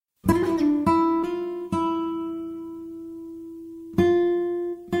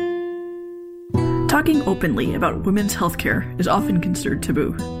Talking openly about women's healthcare is often considered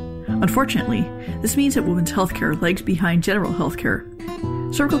taboo. Unfortunately, this means that women's healthcare lags behind general healthcare.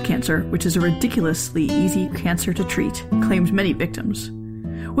 Cervical cancer, which is a ridiculously easy cancer to treat, claims many victims.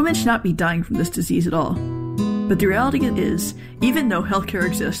 Women should not be dying from this disease at all. But the reality is, even though healthcare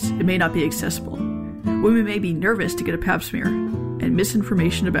exists, it may not be accessible. Women may be nervous to get a pap smear, and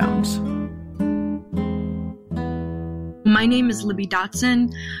misinformation abounds. My name is Libby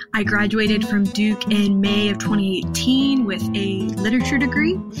Dotson. I graduated from Duke in May of 2018 with a literature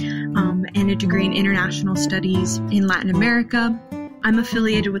degree and a degree in international studies in Latin America. I'm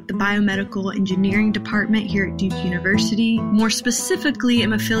affiliated with the Biomedical Engineering Department here at Duke University. More specifically,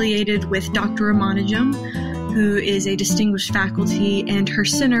 I'm affiliated with Dr. Ramanujam, who is a distinguished faculty, and her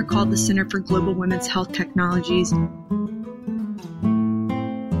center called the Center for Global Women's Health Technologies.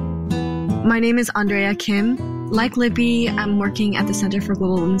 My name is Andrea Kim. Like Libby, I'm working at the Center for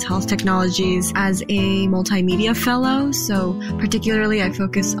Global Women's Health Technologies as a multimedia fellow. So particularly, I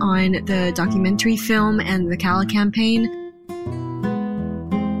focus on the documentary film and the CALA campaign.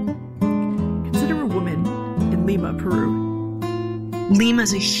 Consider a woman in Lima, Peru. Lima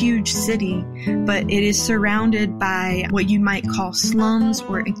is a huge city, but it is surrounded by what you might call slums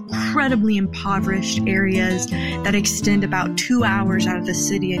or incredibly impoverished areas that extend about 2 hours out of the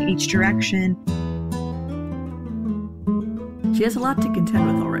city in each direction. She has a lot to contend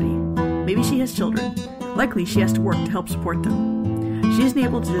with already. Maybe she has children. Likely she has to work to help support them. She isn't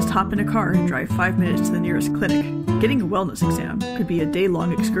able to just hop in a car and drive 5 minutes to the nearest clinic. Getting a wellness exam could be a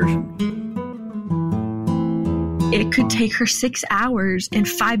day-long excursion. It could take her 6 hours and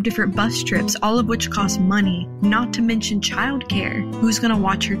 5 different bus trips, all of which cost money, not to mention childcare. Who's going to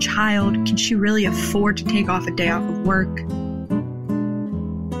watch her child? Can she really afford to take off a day off of work?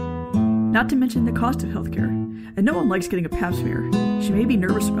 Not to mention the cost of healthcare. And no one likes getting a pap smear. She may be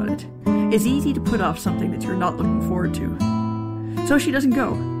nervous about it. It's easy to put off something that you're not looking forward to. So she doesn't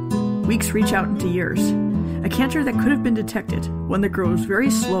go. Weeks reach out into years. A cancer that could have been detected, one that grows very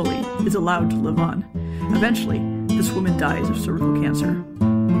slowly, is allowed to live on. Eventually, this woman dies of cervical cancer.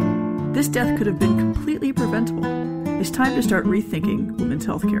 This death could have been completely preventable. It's time to start rethinking women's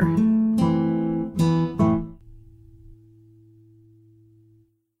healthcare.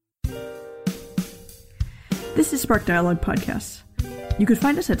 This is Spark Dialogue Podcasts. You can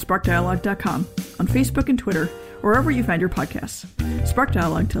find us at sparkdialogue.com, on Facebook and Twitter, or wherever you find your podcasts. Spark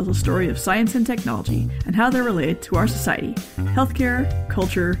Dialogue tells a story of science and technology and how they're related to our society, healthcare,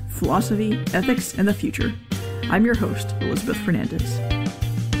 culture, philosophy, ethics, and the future. I'm your host, Elizabeth Fernandez.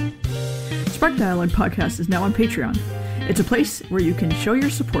 Spark Dialogue Podcast is now on Patreon. It's a place where you can show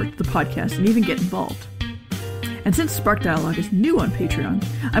your support to the podcast and even get involved. And since Spark Dialogue is new on Patreon,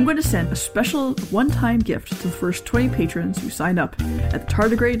 I'm going to send a special one-time gift to the first 20 patrons who sign up at the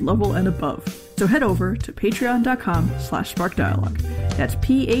tardigrade level and above. So head over to patreon.com/sparkdialogue. That's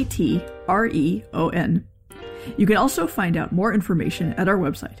Patreon. You can also find out more information at our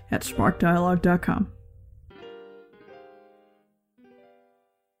website at sparkdialogue.com.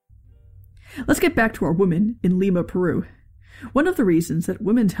 Let's get back to our woman in Lima, Peru. One of the reasons that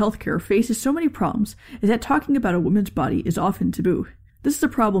women's healthcare faces so many problems is that talking about a woman's body is often taboo. This is a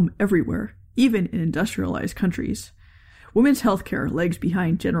problem everywhere, even in industrialized countries. Women's healthcare lags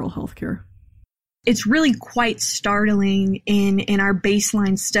behind general healthcare. It's really quite startling in our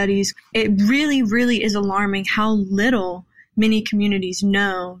baseline studies. It really, really is alarming how little many communities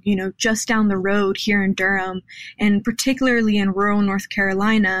know, just down the road here in Durham, and particularly in rural North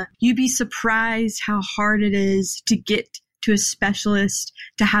Carolina. You'd be surprised how hard it is to get to a specialist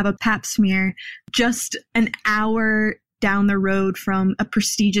to have a pap smear just an hour down the road from a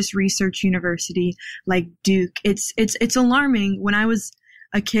prestigious research university like Duke. It's alarming. When I was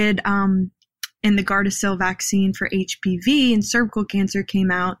a kid, and the Gardasil vaccine for HPV and cervical cancer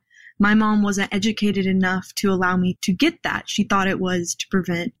came out, my mom wasn't educated enough to allow me to get that. She thought it was to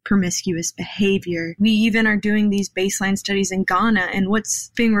prevent promiscuous behavior. We even are doing these baseline studies in Ghana, and what's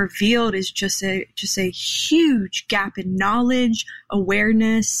being revealed is just a huge gap in knowledge,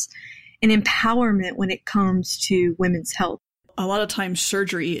 awareness, and empowerment when it comes to women's health. A lot of times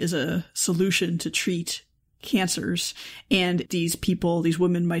surgery is a solution to treat cancers, and these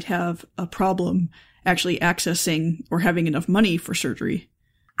women might have a problem actually accessing or having enough money for surgery.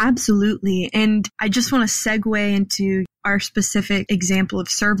 Absolutely. And I just want to segue into our specific example of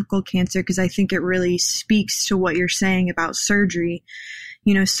cervical cancer because I think it really speaks to what you're saying about surgery.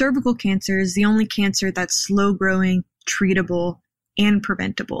 Cervical cancer is the only cancer that's slow growing, treatable, and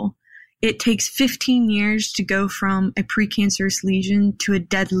preventable. It takes 15 years to go from a precancerous lesion to a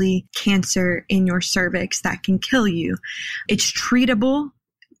deadly cancer in your cervix that can kill you. It's treatable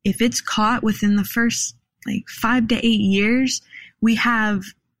if it's caught within the first 5 to 8 years, we have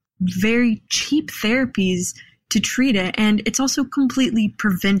very cheap therapies to treat it. And it's also completely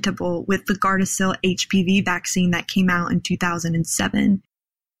preventable with the Gardasil HPV vaccine that came out in 2007.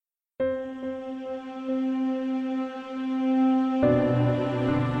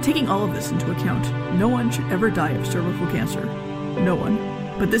 Taking all of this into account, no one should ever die of cervical cancer. No one.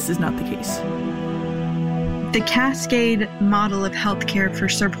 But this is not the case. The cascade model of healthcare for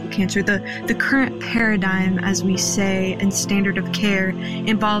cervical cancer, the current paradigm, as we say, and standard of care,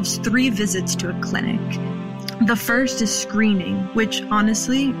 involves 3 visits to a clinic. The first is screening, which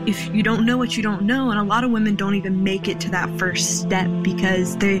honestly, if you don't know what you don't know, and a lot of women don't even make it to that first step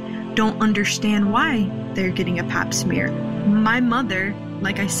because they don't understand why they're getting a pap smear. My mother,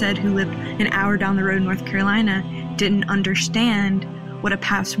 like I said, who lived an hour down the road in North Carolina, didn't understand what a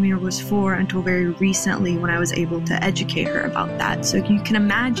pap smear was for until very recently when I was able to educate her about that. So you can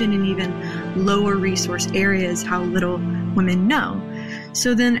imagine in even lower resource areas how little women know.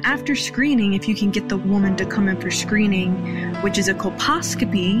 So then after screening, if you can get the woman to come in for screening, which is a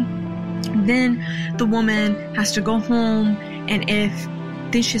colposcopy, then the woman has to go home, and if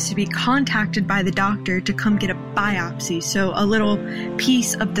then she has to be contacted by the doctor to come get a biopsy, so a little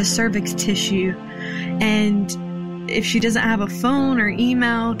piece of the cervix tissue. And if she doesn't have a phone or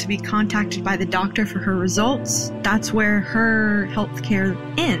email to be contacted by the doctor for her results, that's where her health care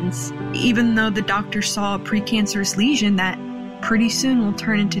ends, even though the doctor saw a precancerous lesion that pretty soon will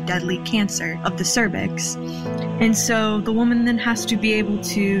turn into deadly cancer of the cervix. And so the woman then has to be able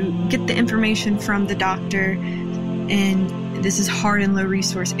to get the information from the doctor, and this is hard in low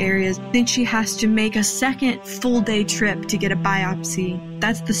resource areas. Then she has to make a second full day trip to get a biopsy.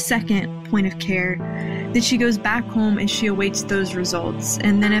 That's the second point of care. Then she goes back home and she awaits those results.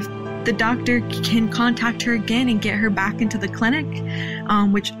 And then if the doctor can contact her again and get her back into the clinic,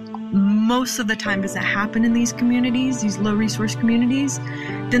 which most of the time doesn't happen in these communities, these low resource communities,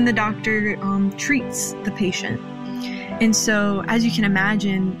 then the doctor treats the patient. And so, as you can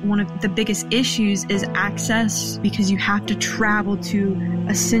imagine, one of the biggest issues is access, because you have to travel to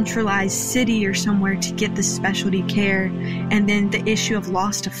a centralized city or somewhere to get the specialty care. And then the issue of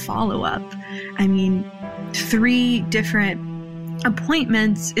loss to follow-up. I mean, 3 different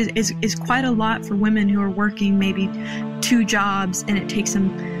appointments is quite a lot for women who are working maybe 2 jobs, and it takes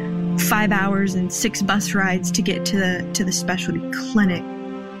them 5 hours and 6 bus rides to get to the specialty clinic.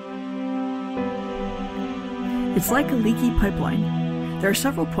 It's like a leaky pipeline. There are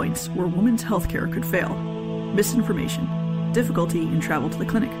several points where women's healthcare could fail. Misinformation, difficulty in travel to the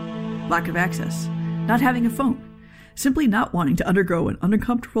clinic, lack of access, not having a phone, simply not wanting to undergo an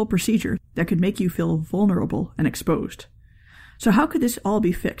uncomfortable procedure that could make you feel vulnerable and exposed. So how could this all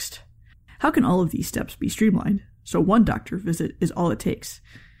be fixed? How can all of these steps be streamlined so one doctor visit is all it takes?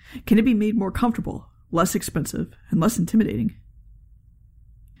 Can it be made more comfortable, less expensive, and less intimidating?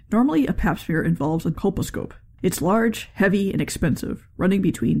 Normally, a pap smear involves a colposcope. It's large, heavy, and expensive, running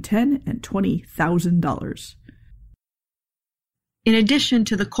between $10,000 and $20,000. In addition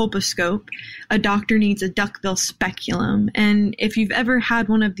to the colposcope, a doctor needs a duckbill speculum. And if you've ever had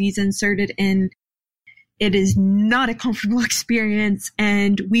one of these inserted in, it is not a comfortable experience.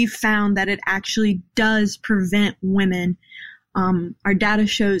 And we've found that it actually does prevent women. Our data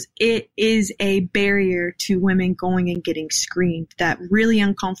shows it is a barrier to women going and getting screened. That really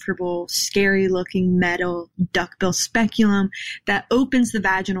uncomfortable, scary looking metal duckbill speculum that opens the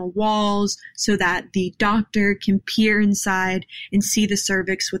vaginal walls so that the doctor can peer inside and see the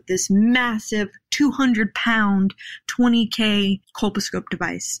cervix with this massive 200-pound 20K colposcope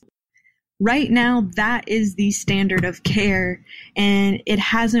device. Right now, that is the standard of care, and it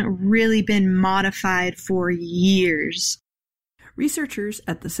hasn't really been modified for years. Researchers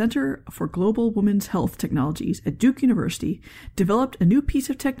at the Center for Global Women's Health Technologies at Duke University developed a new piece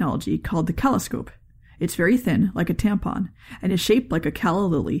of technology called the Calloscope. It's very thin, like a tampon, and is shaped like a calla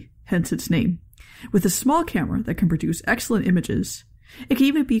lily, hence its name. With a small camera that can produce excellent images, it can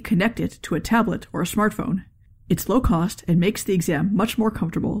even be connected to a tablet or a smartphone. It's low cost and makes the exam much more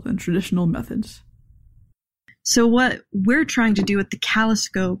comfortable than traditional methods. So what we're trying to do with the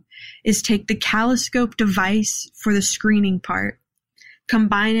Calloscope is take the Calloscope device for the screening part,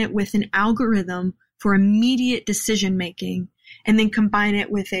 combine it with an algorithm for immediate decision making, and then combine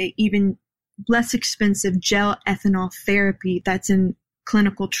it with a even less expensive gel ethanol therapy that's in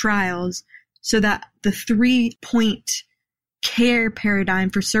clinical trials, so that the 3-point care paradigm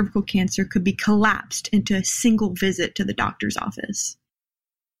for cervical cancer could be collapsed into a single visit to the doctor's office.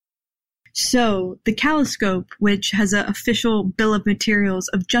 So the Calloscope, which has an official bill of materials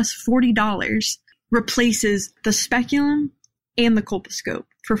of just $40, replaces the speculum and the colposcope.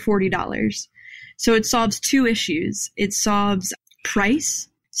 for $40. So it solves two issues. It solves price.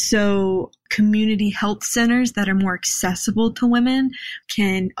 So community health centers that are more accessible to women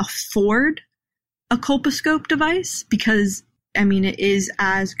can afford a colposcope device because, it is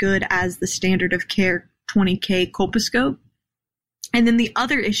as good as the standard of care 20K colposcope. And then the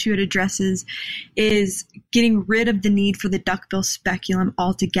other issue it addresses is getting rid of the need for the duckbill speculum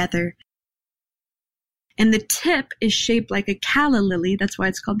altogether. And the tip is shaped like a calla lily, that's why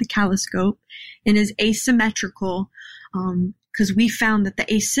it's called the calliscope, and is asymmetrical because we found that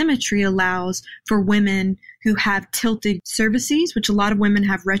the asymmetry allows for women who have tilted cervices, which a lot of women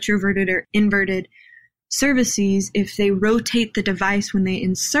have retroverted or inverted cervices. If they rotate the device when they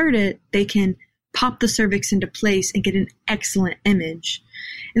insert it, they can pop the cervix into place and get an excellent image.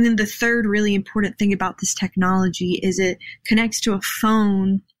 And then the third really important thing about this technology is it connects to a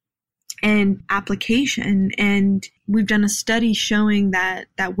phone and application. And we've done a study showing that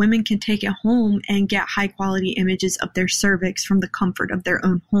women can take it home and get high quality images of their cervix from the comfort of their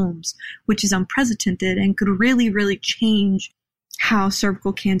own homes, which is unprecedented and could really, really change how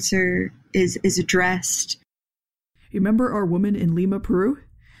cervical cancer is addressed. Remember our woman in Lima, Peru?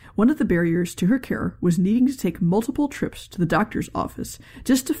 One of the barriers to her care was needing to take multiple trips to the doctor's office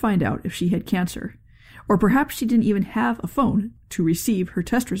just to find out if she had cancer. Or perhaps she didn't even have a phone to receive her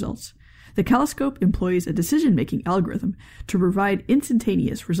test results. The calliscope employs a decision-making algorithm to provide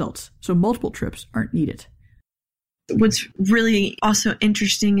instantaneous results, so multiple trips aren't needed. What's really also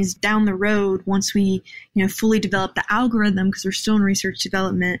interesting is down the road, once we fully develop the algorithm, because we're still in research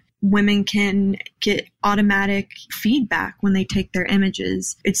development, women can get automatic feedback when they take their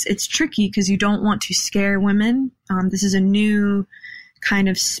images. It's tricky because you don't want to scare women. This is a new kind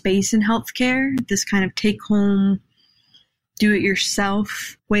of space in healthcare, this kind of take-home,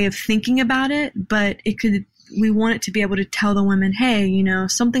 do-it-yourself way of thinking about it, but we want it to be able to tell the women, hey,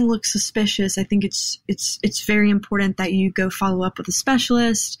 something looks suspicious. I think it's very important that you go follow up with a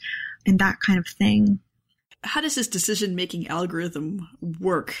specialist and that kind of thing. How does this decision-making algorithm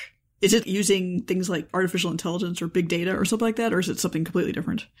work? Is it using things like artificial intelligence or big data or something like that, or is it something completely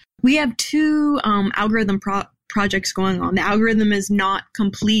different? We have two algorithm projects going on. The algorithm is not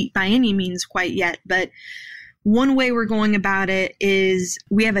complete by any means quite yet, but one way we're going about it is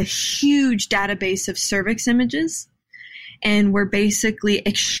we have a huge database of cervix images, and we're basically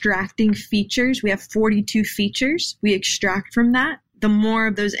extracting features. We have 42 features we extract from that. The more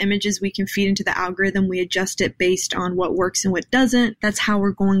of those images we can feed into the algorithm, we adjust it based on what works and what doesn't. That's how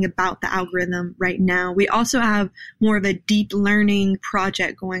we're going about the algorithm right now. We also have more of a deep learning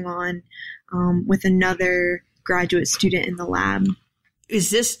project going on with another graduate student in the lab. Is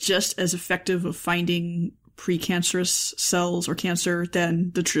this just as effective of finding precancerous cells or cancer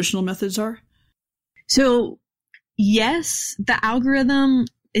than the traditional methods are? So, yes, the algorithm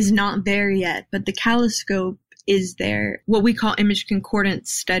is not there yet, but the calliscope is there. What we call image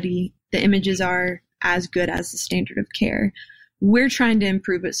concordance study, the images are as good as the standard of care. We're trying to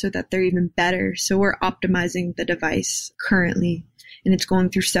improve it so that they're even better. So we're optimizing the device currently, and it's going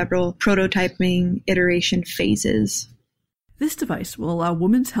through several prototyping iteration phases. This device will allow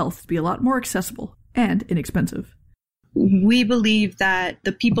women's health to be a lot more accessible and inexpensive. We believe that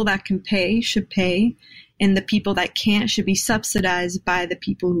the people that can pay should pay, and the people that can't should be subsidized by the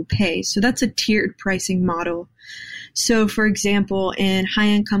people who pay. So that's a tiered pricing model. So, for example, in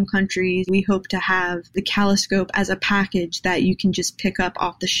high-income countries, we hope to have the calliscope as a package that you can just pick up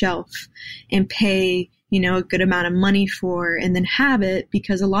off the shelf and pay, a good amount of money for, and then have it,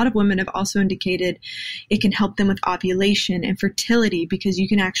 because a lot of women have also indicated it can help them with ovulation and fertility, because you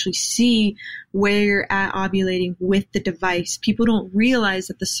can actually see where you're at ovulating with the device. People don't realize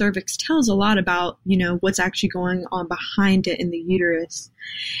that the cervix tells a lot about, what's actually going on behind it in the uterus.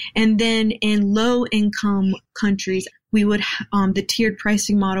 And then in low income countries, we would, the tiered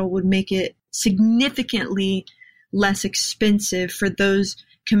pricing model would make it significantly less expensive for those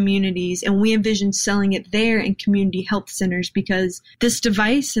communities, and we envision selling it there in community health centers, because this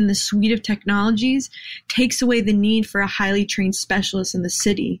device and the suite of technologies takes away the need for a highly trained specialist in the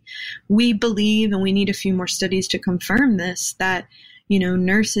city. We believe, and we need a few more studies to confirm this, that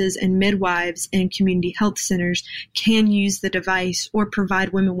nurses and midwives in community health centers can use the device or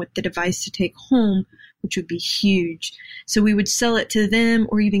provide women with the device to take home, which would be huge. So we would sell it to them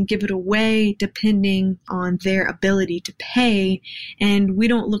or even give it away depending on their ability to pay. And we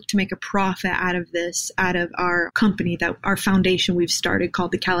don't look to make a profit out of this, out of our company, that our foundation we've started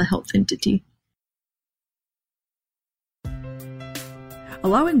called the Calla Health Entity.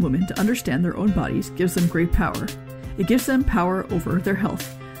 Allowing women to understand their own bodies gives them great power. It gives them power over their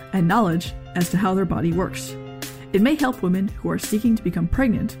health and knowledge as to how their body works. It may help women who are seeking to become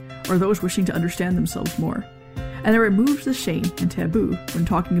pregnant or those wishing to understand themselves more, and it removes the shame and taboo when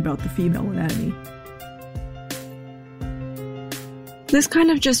talking about the female anatomy. This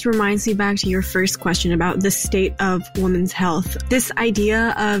kind of just reminds me back to your first question about the state of women's health. This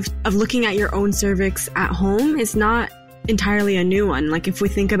idea of looking at your own cervix at home is not entirely a new one. Like if we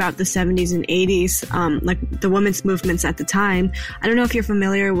think about the 70s and 80s, like the women's movements at the time, I don't know if you're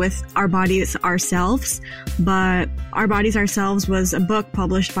familiar with Our Bodies Ourselves, but Our Bodies Ourselves was a book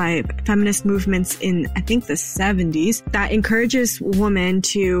published by feminist movements in, I think, the 70s that encourages women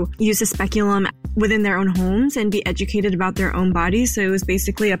to use a speculum within their own homes and be educated about their own bodies. So it was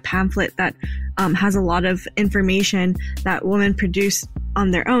basically a pamphlet that has a lot of information that women produce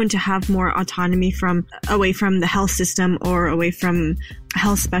on their own to have more autonomy away from the health system or away from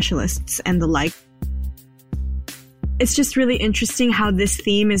health specialists and the like. It's just really interesting how this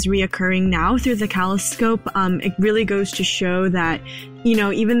theme is reoccurring now through the Caloscope. It really goes to show that, you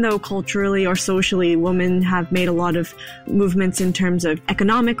know, even though culturally or socially women have made a lot of movements in terms of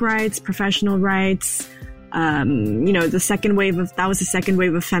economic rights, professional rights, you know, that was the second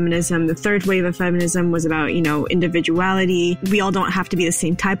wave of feminism. The third wave of feminism was about, you know, individuality. We all don't have to be the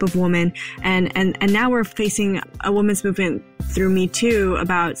same type of woman. And now we're facing a women's movement through Me Too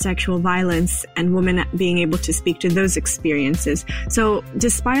about sexual violence and women being able to speak to those experiences. So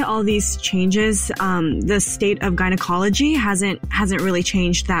despite all these changes, the state of gynecology hasn't really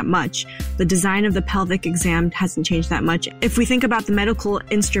changed that much. The design of the pelvic exam hasn't changed that much. If we think about the medical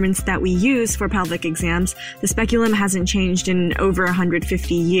instruments that we use for pelvic exams, the speculum hasn't changed in over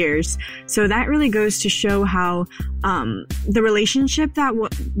 150 years. So that really goes to show how the relationship that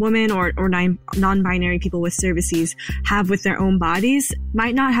women or non-binary people with cervices have with their own bodies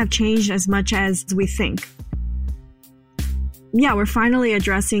might not have changed as much as we think. Yeah, we're finally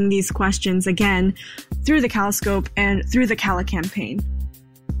addressing these questions again through the Caloscope and through the Cala campaign.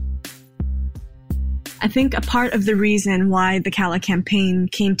 I think a part of the reason why the Cala campaign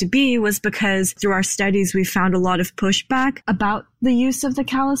came to be was because through our studies, we found a lot of pushback about the use of the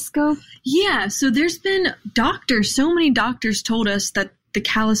Caloscope. Yeah, so there's been so many doctors told us that the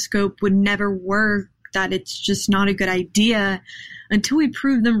Caloscope would never work, that it's just not a good idea, until we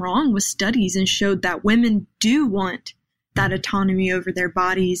proved them wrong with studies and showed that women do want that autonomy over their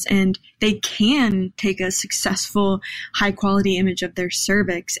bodies, and they can take a successful, high-quality image of their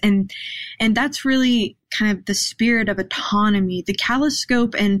cervix. And that's really kind of the spirit of autonomy. The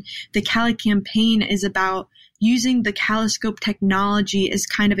Caloscope and the Cala campaign is about using the Caloscope technology as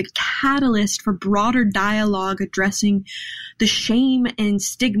kind of a catalyst for broader dialogue addressing the shame and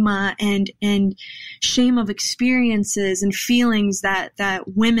stigma and shame of experiences and feelings that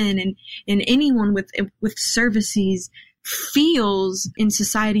women and anyone with cervices feels in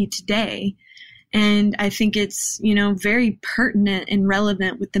society today. And I think it's, you know, very pertinent and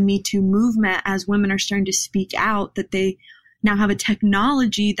relevant with the Me Too movement as women are starting to speak out that they now have a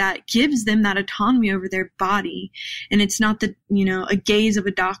technology that gives them that autonomy over their body. And it's not the, you know, a gaze of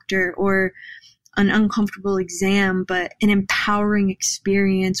a doctor or an uncomfortable exam, but an empowering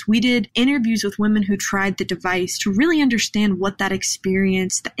experience. We did interviews with women who tried the device to really understand what that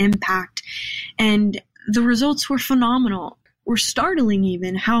experience, the impact, and the results were phenomenal, were startling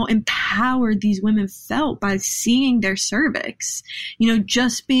even, how empowered these women felt by seeing their cervix. You know,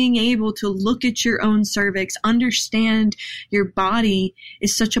 just being able to look at your own cervix, understand your body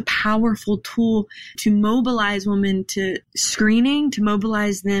is such a powerful tool to mobilize women to screening, to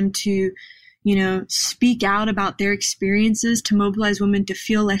mobilize them to, you know, speak out about their experiences, to mobilize women to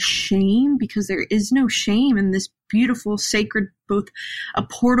feel less shame, because there is no shame in this beautiful, sacred, both a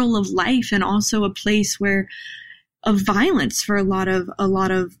portal of life and also a place where of violence for a lot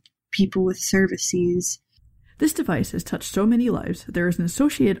of people with cervices. This device has touched so many lives that there is an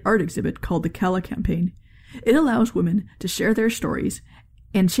associated art exhibit called the Cala campaign. It allows women to share their stories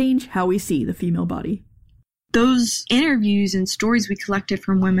and change how we see the female body. Those interviews and stories we collected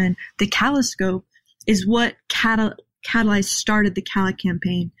from women, the Caloscope, is what started the Cala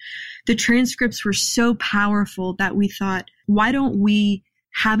campaign. The transcripts were so powerful that we thought, why don't we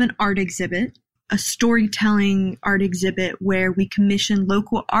have an art exhibit, a storytelling art exhibit where we commission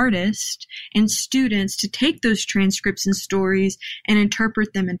local artists and students to take those transcripts and stories and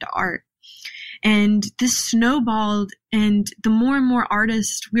interpret them into art. And this snowballed, and the more and more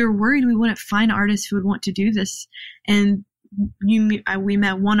artists, we were worried we wouldn't find artists who would want to do this. And we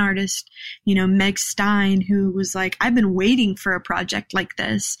met one artist, you know, Meg Stein, who was like, I've been waiting for a project like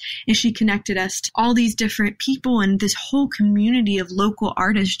this. And she connected us to all these different people, and this whole community of local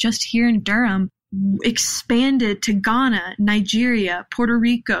artists just here in Durham expanded to Ghana, Nigeria, Puerto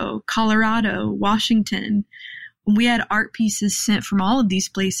Rico, Colorado, Washington. We had art pieces sent from all of these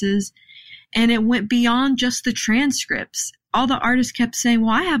places, and it went beyond just the transcripts. All the artists kept saying,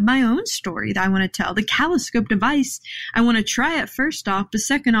 well, I have my own story that I want to tell. The Calliscope device, I want to try it first off, but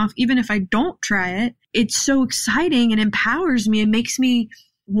second off, even if I don't try it, it's so exciting and empowers me and makes me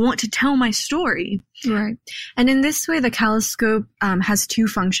want to tell my story. Right. And in this way, the Calliscope has two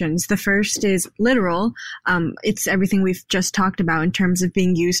functions. The first is literal. It's everything we've just talked about in terms of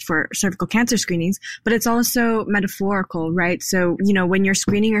being used for cervical cancer screenings, but it's also metaphorical, right? So, when you're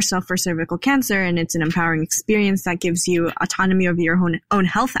screening yourself for cervical cancer and it's an empowering experience that gives you autonomy over your own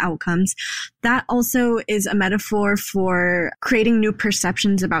health outcomes, that also is a metaphor for creating new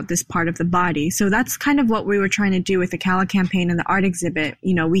perceptions about this part of the body. So that's kind of what we were trying to do with the Calla campaign and the art exhibit.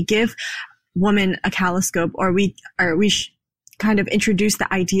 We give woman a Calliscope, or we kind of introduce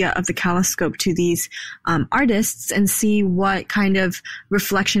the idea of the Calliscope to these artists and see what kind of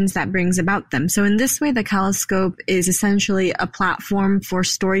reflections that brings about them. So in this way, the Calliscope is essentially a platform for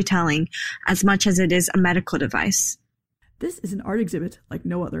storytelling as much as it is a medical device. This is an art exhibit like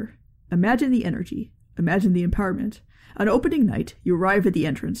no other. Imagine the energy. Imagine the empowerment. On opening night, you arrive at the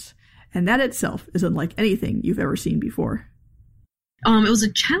entrance, and that itself is unlike anything you've ever seen before. It was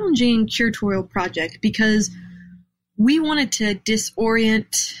a challenging curatorial project because we wanted to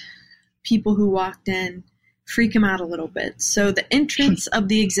disorient people who walked in, freak them out a little bit. So the entrance of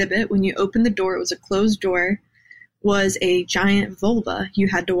the exhibit, when you opened the door, it was a closed door, was a giant vulva you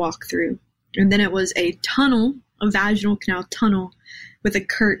had to walk through. And then it was a tunnel, a vaginal canal tunnel with a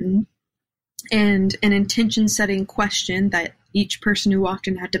curtain and an intention-setting question that each person who walked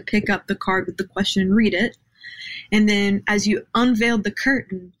in had to pick up the card with the question and read it. And then as you unveiled the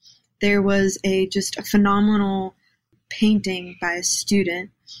curtain, there was just a phenomenal painting by a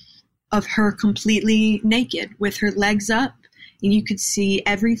student of her completely naked with her legs up, and you could see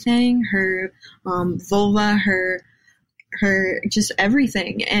everything, her vulva, her just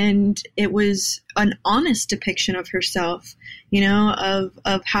everything. And it was an honest depiction of herself,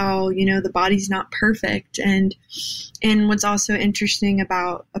 of how, the body's not perfect. And what's also interesting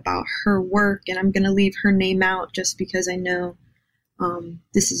about her work, and I'm going to leave her name out just because I know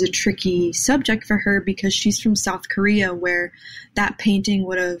this is a tricky subject for her because she's from South Korea, where that painting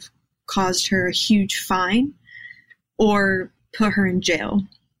would have caused her a huge fine or put her in jail.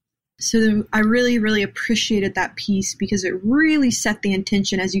 So I really, really appreciated that piece because it really set the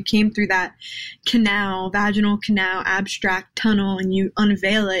intention as you came through that canal, vaginal canal, abstract tunnel, and you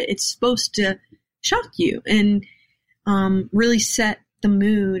unveil it. It's supposed to shock you and really set the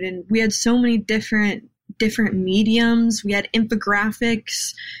mood. And we had so many different mediums. We had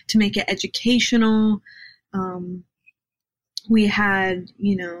infographics to make it educational. We had,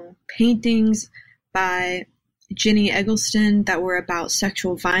 paintings by Jenny Eggleston that were about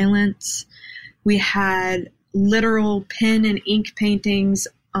sexual violence. We had literal pen and ink paintings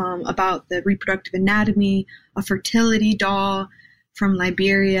about the reproductive anatomy, a fertility doll from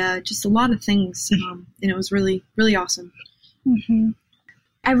Liberia, just a lot of things. And it was really, really awesome. Mm-hmm.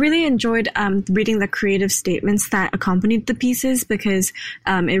 I really enjoyed reading the creative statements that accompanied the pieces because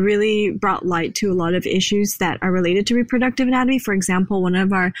it really brought light to a lot of issues that are related to reproductive anatomy. For example, one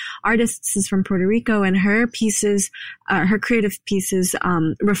of our artists is from Puerto Rico, and her pieces, her creative pieces,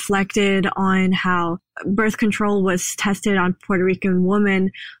 reflected on how birth control was tested on Puerto Rican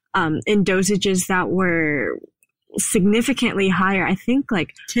women in dosages that were significantly higher. I think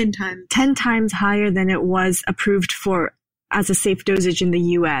like 10 times. 10 times higher than it was approved for as a safe dosage in the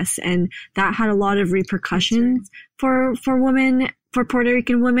U.S. And that had a lot of repercussions for women, for Puerto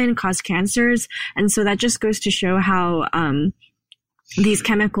Rican women, caused cancers. And so that just goes to show how these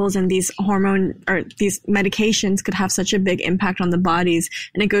chemicals and these hormone or these medications could have such a big impact on the bodies.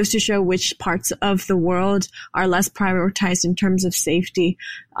 And it goes to show which parts of the world are less prioritized in terms of safety.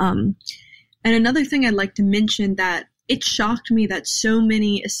 And another thing I'd like to mention that it shocked me that so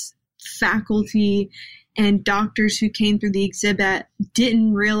many faculty and doctors who came through the exhibit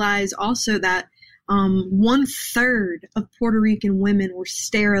didn't realize also that 1/3 of Puerto Rican women were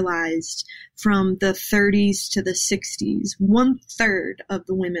sterilized from the 30s to the 60s. 1/3 of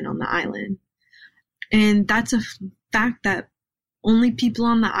the women on the island. And that's a fact that only people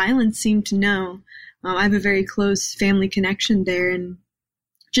on the island seem to know. I have a very close family connection there, and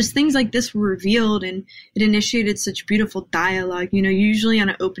just things like this were revealed, and it initiated such beautiful dialogue. Usually on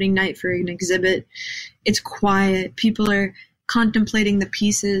an opening night for an exhibit, it's quiet. People are contemplating the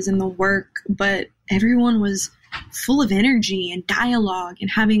pieces and the work, but everyone was full of energy and dialogue and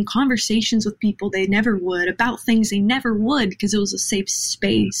having conversations with people they never would about things they never would because it was a safe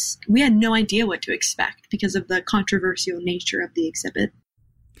space. We had no idea what to expect because of the controversial nature of the exhibit.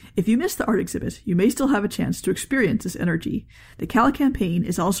 If you missed the art exhibit, you may still have a chance to experience this energy. The Cala Campaign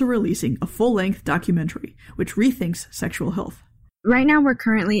is also releasing a full-length documentary, which rethinks sexual health. Right now, we're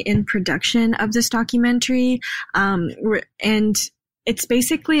currently in production of this documentary, and it's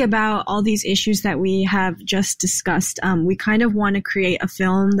basically about all these issues that we have just discussed. We kind of want to create a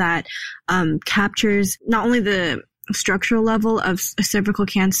film that captures not only the structural level of cervical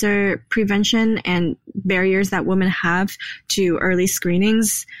cancer prevention and barriers that women have to early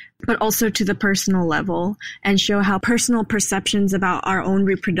screenings, but also to the personal level, and show how personal perceptions about our own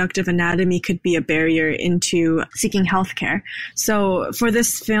reproductive anatomy could be a barrier into seeking healthcare. So for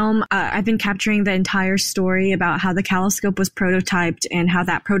this film, I've been capturing the entire story about how the Calascope was prototyped and how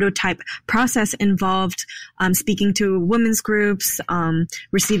that prototype process involved speaking to women's groups,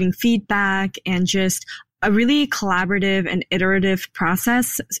 receiving feedback, and just a really collaborative and iterative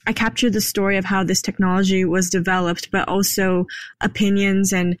process. I captured the story of how this technology was developed, but also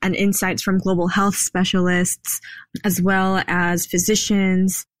opinions and insights from global health specialists, as well as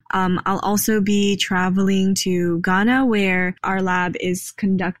physicians. I'll also be traveling to Ghana, where our lab is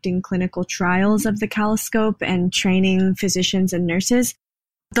conducting clinical trials of the Calascope and training physicians and nurses.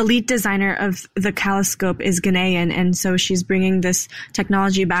 The lead designer of the Calascope is Ghanaian, and so she's bringing this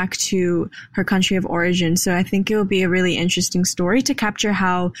technology back to her country of origin. So I think it will be a really interesting story to capture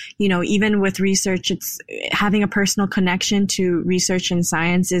how, even with research, it's having a personal connection to research and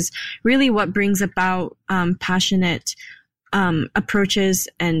science is really what brings about passionate approaches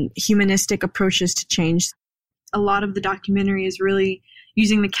and humanistic approaches to change. A lot of the documentary is really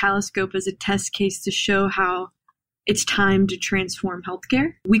using the Calascope as a test case to show how it's time to transform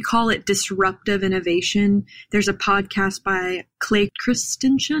healthcare. We call it disruptive innovation. There's a podcast by Clay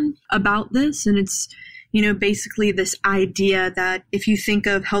Christensen about this, and it's, basically this idea that if you think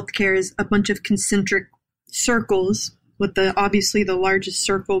of healthcare as a bunch of concentric circles, with obviously the largest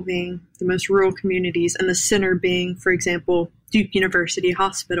circle being the most rural communities and the center being, for example, Duke University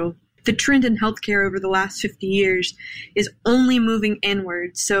Hospital. The trend in healthcare over the last 50 years is only moving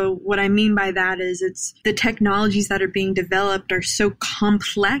inward. So what I mean by that is it's the technologies that are being developed are so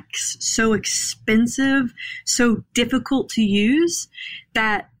complex, so expensive, so difficult to use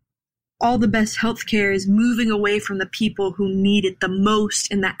that all the best healthcare is moving away from the people who need it the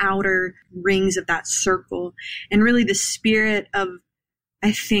most in the outer rings of that circle. And really the spirit of,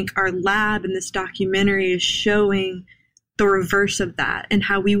 I think, our lab in this documentary is showing the reverse of that, and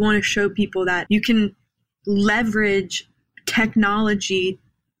how we want to show people that you can leverage technology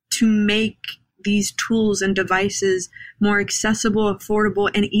to make these tools and devices more accessible, affordable,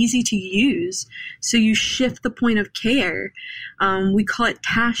 and easy to use. So you shift the point of care. We call it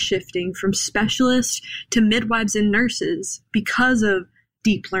task shifting from specialists to midwives and nurses because of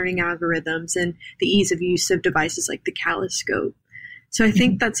deep learning algorithms and the ease of use of devices like the Calascope. So I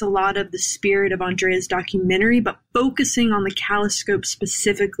think that's a lot of the spirit of Andrea's documentary, but focusing on the Calascope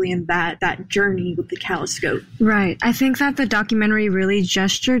specifically and that journey with the Calascope. Right. I think that the documentary really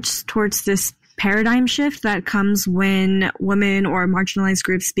gestures towards this paradigm shift that comes when women or marginalized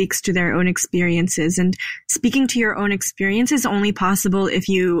groups speaks to their own experiences. And speaking to your own experience is only possible if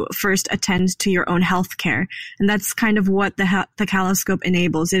you first attend to your own health care. And that's kind of what the Calascope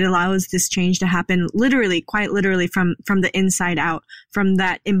enables. It allows this change to happen literally, quite literally from the inside out, from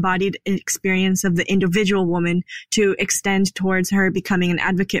that embodied experience of the individual woman to extend towards her becoming an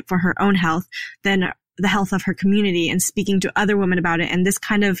advocate for her own health, then the health of her community, and speaking to other women about it. And this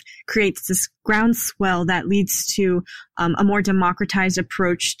kind of creates this groundswell that leads to a more democratized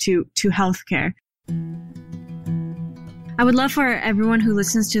approach to healthcare. I would love for everyone who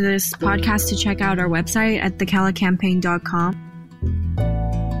listens to this podcast to check out our website at thecalacampaign.com.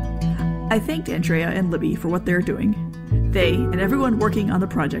 I thanked Andrea and Libby for what they're doing. They and everyone working on the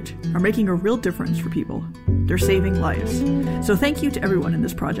project are making a real difference for people. They're saving lives. So thank you to everyone in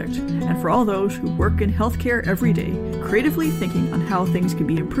this project, and for all those who work in healthcare every day, creatively thinking on how things can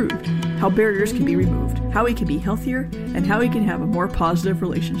be improved, how barriers can be removed, how we can be healthier, and how we can have a more positive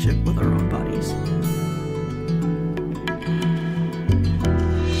relationship with our own bodies.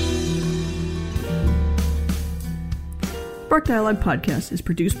 Spark Dialogue Podcast is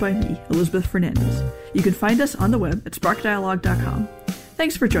produced by me, Elizabeth Fernandez. You can find us on the web at sparkdialogue.com.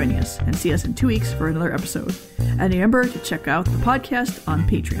 Thanks for joining us, and see us in 2 weeks for another episode. And remember to check out the podcast on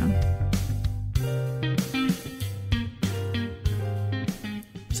Patreon.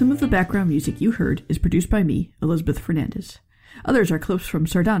 Some of the background music you heard is produced by me, Elizabeth Fernandez. Others are clips from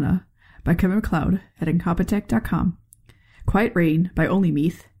Sardana by Kevin MacLeod at Incompetech.com, Quiet Rain by Only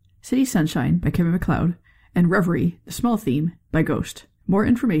Meath, City Sunshine by Kevin MacLeod, and Reverie, the Small Theme, by Ghost. More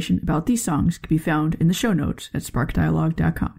information about these songs can be found in the show notes at sparkdialogue.com.